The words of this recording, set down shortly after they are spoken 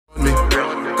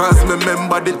Cause me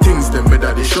remember the things them me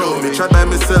daddy show me. Try by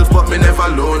myself but me never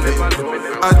lonely.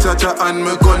 I cha-cha and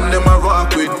me gun them a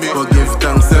rock with me. But give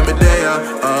thanks to me there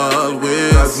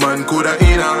always. As man coulda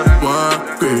in a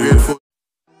one grateful.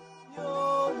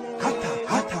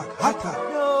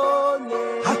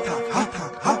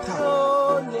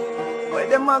 What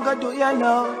them a go do ya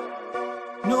now?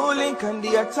 NEWLINK and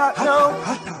the attack now.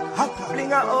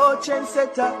 Bring a old chain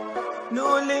setter.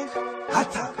 NEWLINK.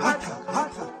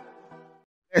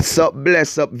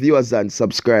 Bless up viewers and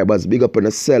subscribers. Big up on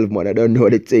yourself, man. I don't know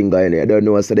the thing going here. I don't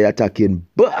know what's the attacking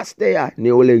boss there.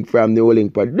 NEWLINK from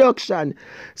NEWLINK Production.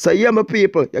 So yeah, my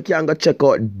people, you can go check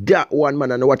out that one,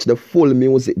 man, and watch the full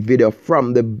music video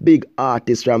from the big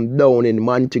artist from down in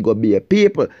Montego Bay,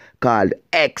 people, called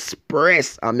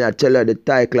Express. I'm going to tell you the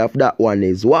title of that one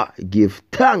is what? Give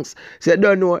thanks. So you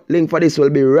don't know, link for this will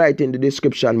be right in the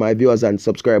description, my viewers and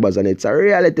subscribers. And it's a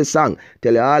reality song.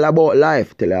 Tell you all about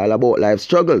life. Tell you all about life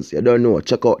struggles. You don't know,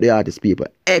 check out the artist, people.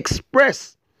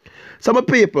 Express. So my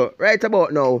people, right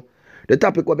about now, the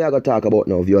topic what I'm going to talk about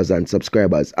now, viewers and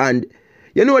subscribers. And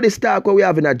you know this talk what we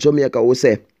have in a Jamaica, we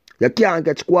say, you can't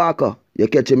catch Quaker, you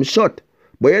catch him short.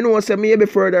 But you know, say maybe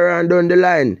further on down the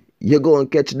line, you go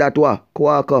and catch that one,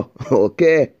 Quaker.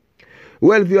 Okay.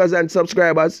 Well, viewers and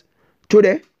subscribers,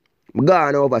 today, I'm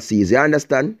going overseas, you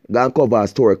understand? Going cover a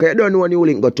story. Because you don't know when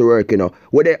NEWLINK go to work, you know.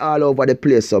 We're there all over the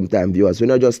place sometimes, viewers. We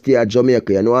not just stay at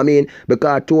Jamaica, you know what I mean?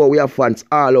 Because tour, we have fans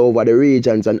all over the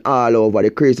regions and all over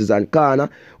the creases and corner.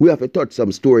 We have to touch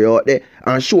some story out there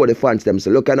and show the fans them.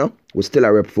 So look, you know, we still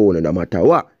a rep phone no matter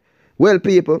what. Well,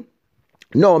 people,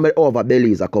 now I'm over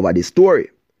Belize I cover this story.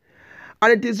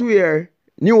 And it is where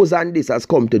news on this has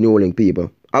come to NEWLINK, people,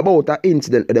 about an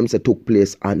incident that them say took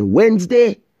place on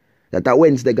Wednesday. That a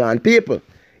Wednesday gone, people.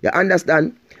 You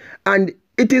understand? And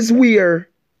it is where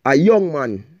a young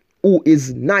man who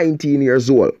is 19 years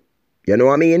old. You know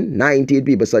what I mean? 19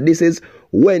 people. So this is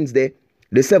Wednesday,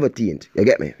 the 17th. You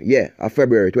get me? Yeah, of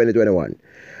February 2021.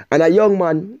 And a young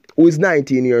man who is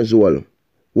 19 years old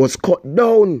was cut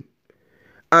down.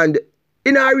 And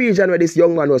in our region where this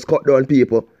young man was cut down,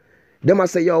 people, they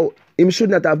must say, yo, him should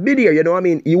not have been there. You know what I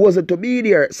mean? He wasn't to be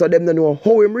there. So them don't know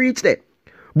how him reached there.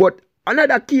 But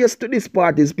another case to this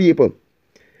part is, people,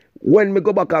 when me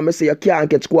go back and me say you can't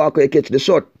catch Quaker, you catch the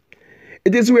shot.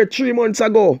 It is where 3 months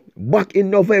ago, back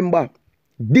in November,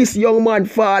 this young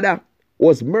man's father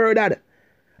was murdered.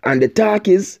 And the talk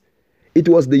is, it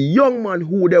was the young man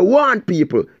who they want,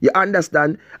 people. You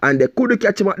understand? And they couldn't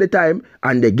catch him at the time.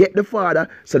 And they get the father,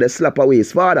 so they slap away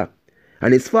his father.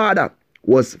 And his father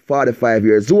was 45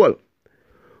 years old.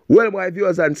 Well, my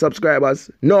viewers and subscribers,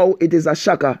 now it is a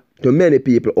shocker to many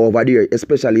people over there,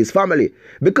 especially his family.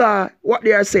 Because what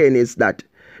they are saying is that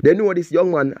they know this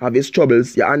young man have his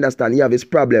troubles, you understand, he have his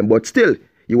problem, but still,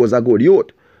 he was a good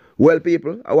youth. Well,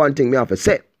 people, one thing me have to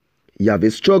say, he have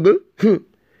his struggle,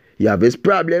 he have his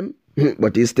problem,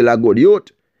 but he's still a good youth.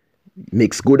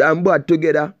 Mix good and bad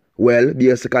together. Well,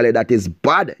 basically that is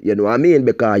bad, you know what I mean?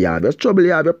 Because you have your trouble,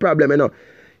 you have your problem, you know.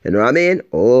 You know what I mean?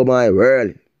 Oh my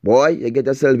word. Boy, you get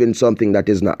yourself in something that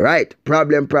is not right.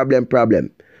 Problem.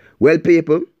 Well,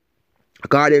 people,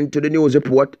 according to the news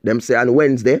report, them say on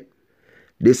Wednesday,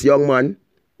 this young man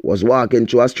was walking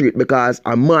through a street because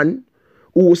a man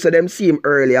who said them see him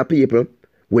earlier, people,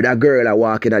 with a girl are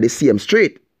walking at the same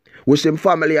street. Which them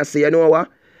family say, you know what?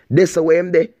 This way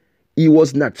him there, he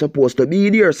was not supposed to be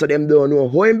there, so them don't know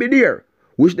how him be there.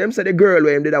 Which them say the girl who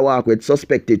him did a walk with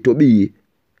suspected to be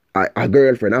a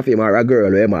girlfriend of him or a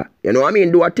girl with him. You know what I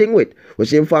mean? Do a thing with.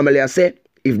 Which him family say,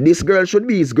 if this girl should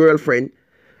be his girlfriend,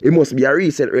 it must be a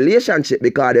recent relationship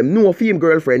because them know a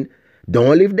girlfriend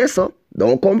don't live there, so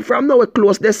don't come from nowhere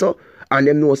close there, so and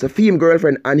them know a female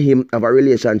girlfriend and him have a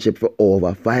relationship for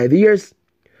over 5 years.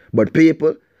 But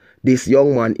people, this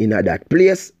young man in that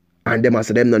place, and them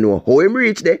say them don't know how him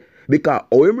reach there, because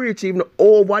how him reach even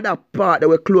over that part that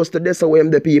were close to this, so when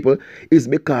the people is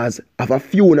because of a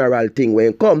funeral thing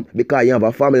when come, because you have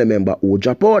a family member who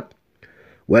drop out.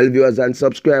 Well, viewers and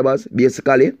subscribers,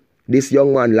 basically this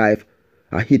young man's life,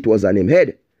 a hit was on him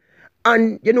head.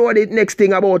 And you know what the next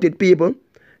thing about it, people?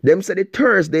 Them said the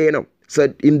Thursday, you know.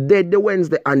 So him dead the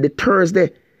Wednesday and the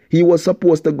Thursday, he was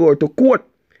supposed to go to court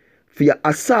for your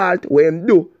assault what him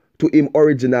do to him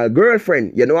original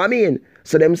girlfriend. You know what I mean?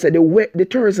 So them said the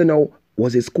Thursday now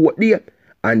was his court day.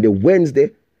 And the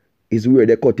Wednesday is where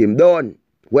they cut him down.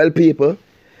 Well, people,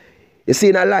 you see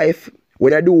in a life,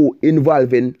 when I do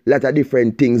involving a lot of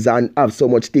different things and have so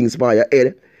much things for your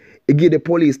head, it give the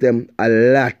police them a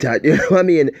lot of, you know what I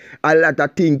mean? A lot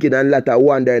of thinking and a lot of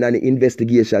wondering, and the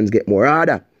investigations get more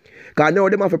harder. Because now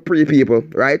them have to pre people,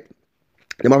 right?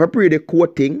 Them have to pre the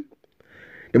court thing.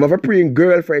 Them have a praying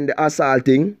girlfriend the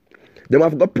assaulting. Them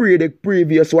have got pray the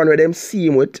previous one where them see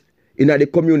him with in the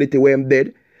community where him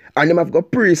dead. And them have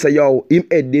got pray say yo, him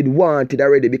head did want it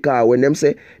already because when them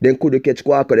say them could catch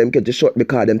Quacker, them catch a shot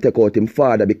because them take out him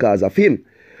father because of him.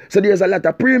 So there's a lot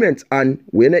of payments, and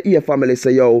when the ear family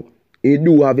say yo, he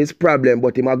do have his problem,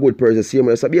 but him a good person.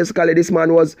 So basically this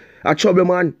man was a trouble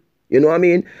man. You know what I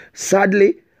mean?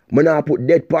 Sadly, man I put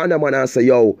dead pan man and say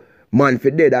yo, man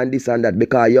for dead and this and that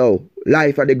because yo,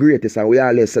 life are the greatest and we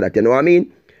always say that, you know what I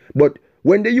mean? But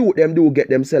when the youth them do get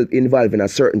themselves involved in a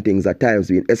certain things at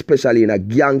times, especially in a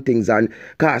gang things and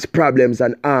cause problems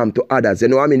and harm to others, you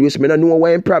know what I mean? Which me not know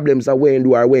when problems are when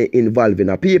do are when involved in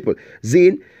a people.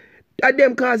 Zine, that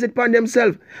them cause it upon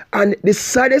themselves. And the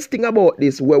saddest thing about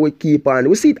this, where we keep on,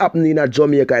 we see it happening in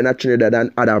Jamaica and Trinidad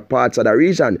and other parts of the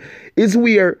region, is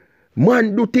where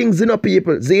man do things in a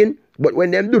people, Zine, but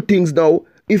when them do things now,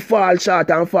 it fall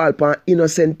short and fall upon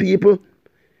innocent people.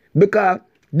 Because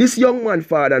this young man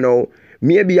father now,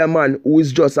 maybe a man who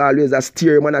is just always a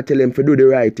steer man, I tell him to do the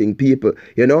right thing, people,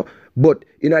 you know. But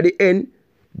in the end,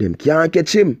 them can't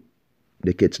catch him.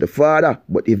 They catch the father,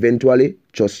 but eventually,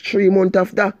 just 3 months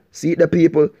after, see the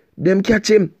people, them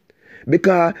catch him.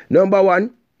 Because, number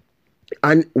one,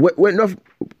 and when enough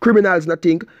criminals not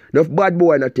think, enough bad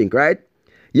boy not think, right?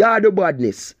 You do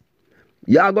badness.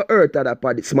 You go hurt other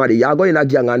party, somebody. You go in a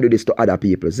gang and do this to other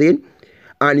people, see?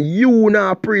 And you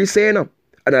now pray say, no.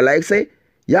 And I like say,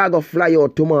 you go fly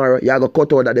out tomorrow, you go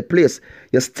cut out of the place.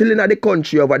 You're still in the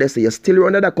country over there, so you're still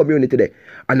around the community there.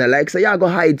 And I like say, you go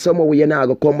hide somewhere where you now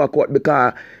go come back out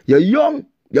because you're young.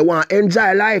 You want to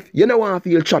enjoy life. You don't want to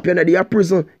feel trapped. You're not in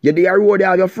prison. You're there road, you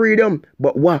have your freedom.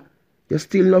 But what? You're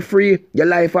still not free. Your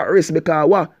life at risk because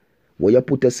what? What you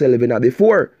put yourself in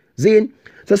before. Zine?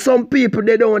 So some people,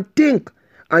 they don't think.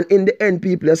 And in the end,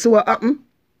 people, you see what happen?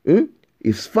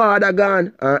 His father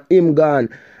gone and him gone.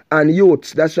 And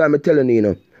youths, that's why I'm telling you, you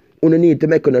know, you need to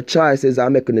make no choices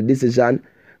and make a decision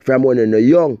from when you're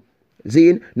young.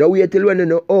 Zine, now wait till when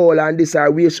you're old and this are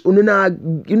wish. You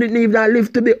don't even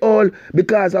live to be old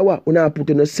because of what? You not put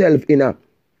yourself in a.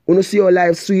 You see your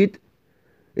life sweet.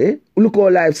 Look how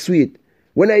life sweet.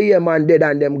 When I hear man dead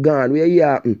and them gone, we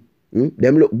hear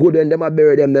them look good and them a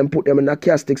bury them put them in a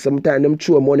casket. Sometimes them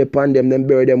throw money upon them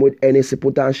bury them with NEC,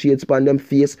 put on shades upon them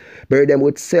face, bury them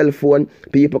with cell phone,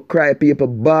 people cry, people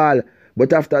bawl.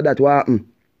 But after that, what happen?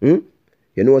 You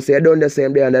know, say done the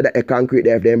same day under the concrete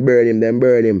there, if them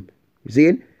burn him. You see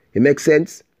it? It makes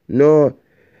sense? No.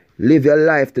 Live your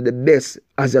life to the best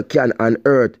as you can on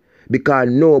earth because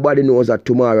nobody knows what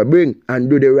tomorrow bring, and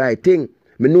do the right thing.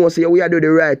 Me know say we are do the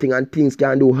right thing and things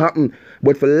can do happen.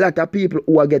 But for a lot of people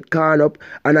who are get caught up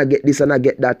and I get this and I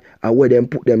get that, and where them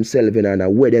put themselves in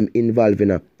and where them involved in.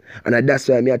 And that's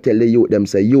why I tell the youth, them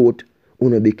say, youth,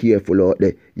 you be careful out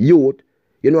there. Youth,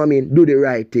 you know what I mean? Do the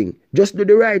right thing. Just do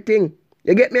the right thing.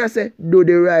 You get me? I say, do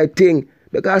the right thing.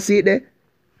 Because see it there?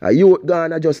 A youth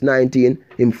gone at just 19.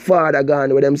 Him father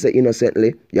gone where them say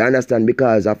innocently. You understand?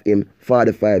 Because of him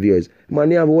 45 years. Man,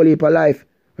 he have a whole heap of life.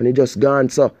 And he just gone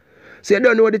so. So you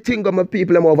don't know the thing of my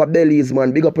people them over Belize,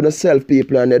 man. Big up on yourself,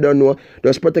 people, and they don't know.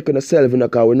 Just protect yourself, you know,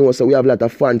 because we know so we have a lot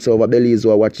of fans over Belize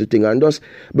who watch the thing. And just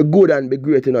be good and be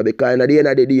great, you know, because at the end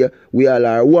of the day, we all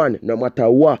are one, no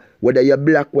matter what. Whether you're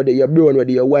black, whether you're brown,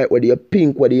 whether you're white, whether you're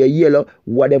pink, whether you're yellow,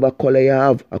 whatever color you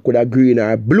have, I could have green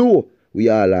or blue, we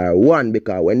all are one.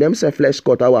 Because when them say flesh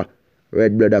cut our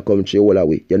red blood that come through all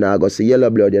away. You're not going to see yellow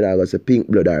blood, you're not going to see pink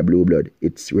blood or blue blood.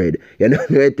 It's red. You know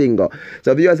the thing go.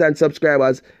 So viewers and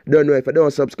subscribers, don't know if you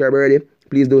don't subscribe already,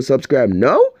 please do subscribe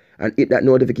now and hit that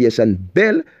notification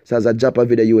bell so as I drop a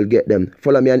video you will get them.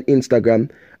 Follow me on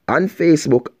Instagram and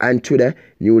Facebook and Twitter,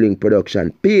 NEWLINK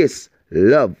Production. Peace,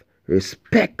 love,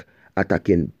 respect,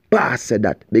 attacking boss said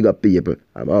that. Big up people.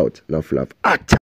 I'm out. Enough love.